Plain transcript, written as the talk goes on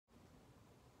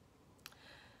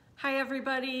Hi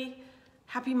everybody,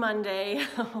 happy Monday.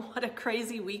 What a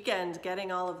crazy weekend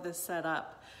getting all of this set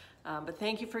up. But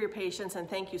thank you for your patience and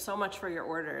thank you so much for your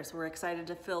orders. We're excited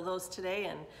to fill those today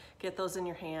and get those in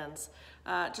your hands.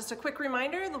 Just a quick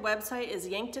reminder, the website is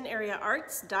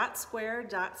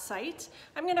yanktonareaarts.square.site.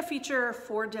 I'm going to feature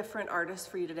 4 different artists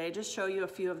for you today, just show you a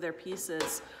few of their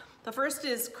pieces. The first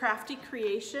is Crafty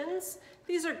Creations.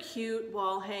 These are cute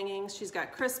wall hangings. She's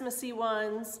got Christmassy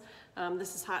ones.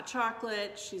 This is hot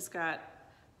chocolate. She's got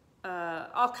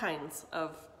all kinds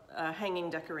of hanging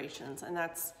decorations, and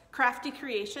that's Crafty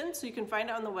Creations. So you can find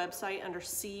it on the website under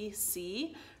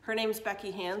CC. Her name's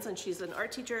Becky Hands, and she's an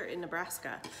art teacher in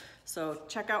Nebraska. So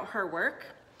check out her work.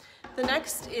 The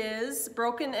next is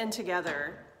Broken and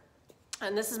Together,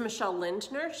 and this is Michelle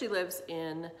Lindner. She lives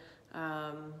in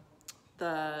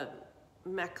the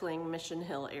Meckling Mission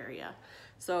Hill area.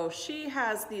 So she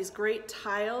has these great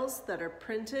tiles that are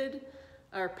printed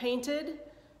or painted,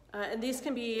 and these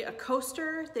can be a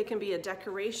coaster, they can be a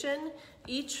decoration.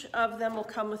 Each of them will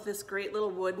come with this great little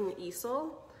wooden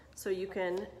easel, so you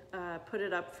can put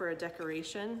it up for a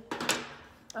decoration.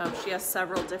 She has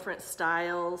several different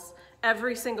styles.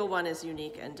 Every single one is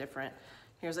unique and different.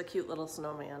 Here's a cute little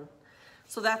snowman.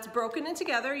 So that's Broken and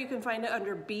Together. You can find it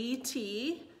under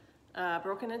BT.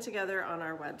 Broken and Together on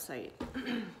our website.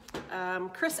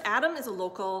 Chris Adam is a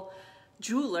local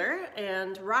jeweler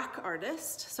and rock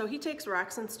artist. So he takes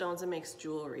rocks and stones and makes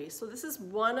jewelry. So this is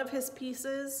one of his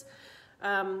pieces.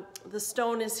 The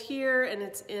stone is here and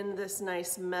it's in this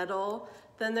nice metal.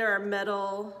 Then there are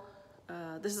metal,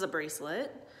 this is a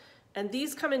bracelet. And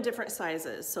these come in different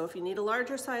sizes. So if you need a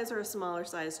larger size or a smaller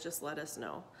size, just let us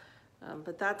know.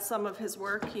 But that's some of his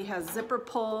work. He has zipper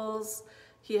pulls.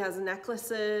 He has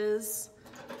necklaces.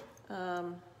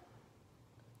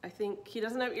 I think he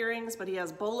doesn't have earrings, but he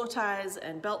has bolo ties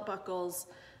and belt buckles.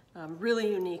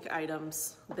 Really unique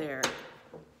items there.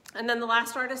 And then the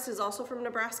last artist is also from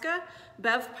Nebraska.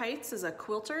 Bev Pites is a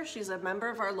quilter. She's a member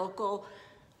of our local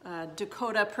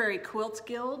Dakota Prairie Quilt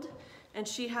Guild, and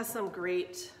she has some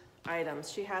great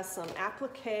items. She has some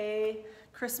applique,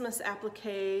 Christmas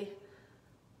applique,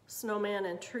 snowman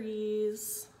and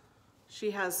trees. She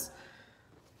has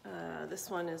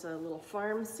this one is a little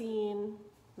farm scene.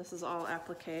 This is all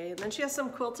applique. And then she has some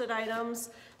quilted items.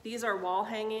 These are wall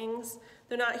hangings.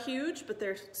 They're not huge, but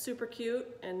they're super cute.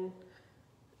 And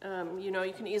you know,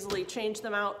 you can easily change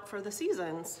them out for the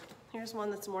seasons. Here's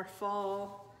one that's more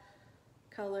fall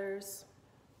colors.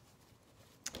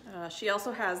 She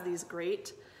also has these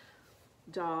great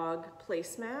dog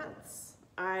placemats.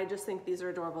 I just think these are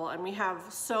adorable, and we have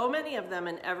so many of them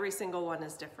and every single one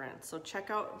is different. So check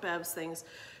out Bev's things.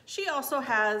 She also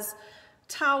has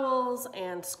towels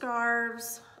and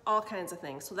scarves, all kinds of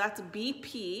things. So that's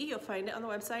BP. You'll find it on the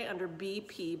website under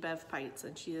BP, Bev Pites,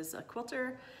 and she is a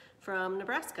quilter from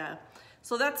Nebraska.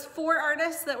 So that's 4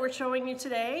 artists that we're showing you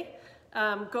today.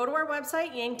 Go to our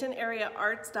website,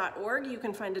 yanktonareaarts.org. You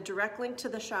can find a direct link to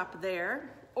the shop there,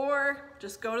 or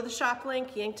just go to the shop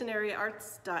link,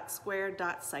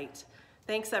 yanktonareaarts.square.site.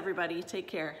 Thanks everybody, take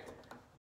care.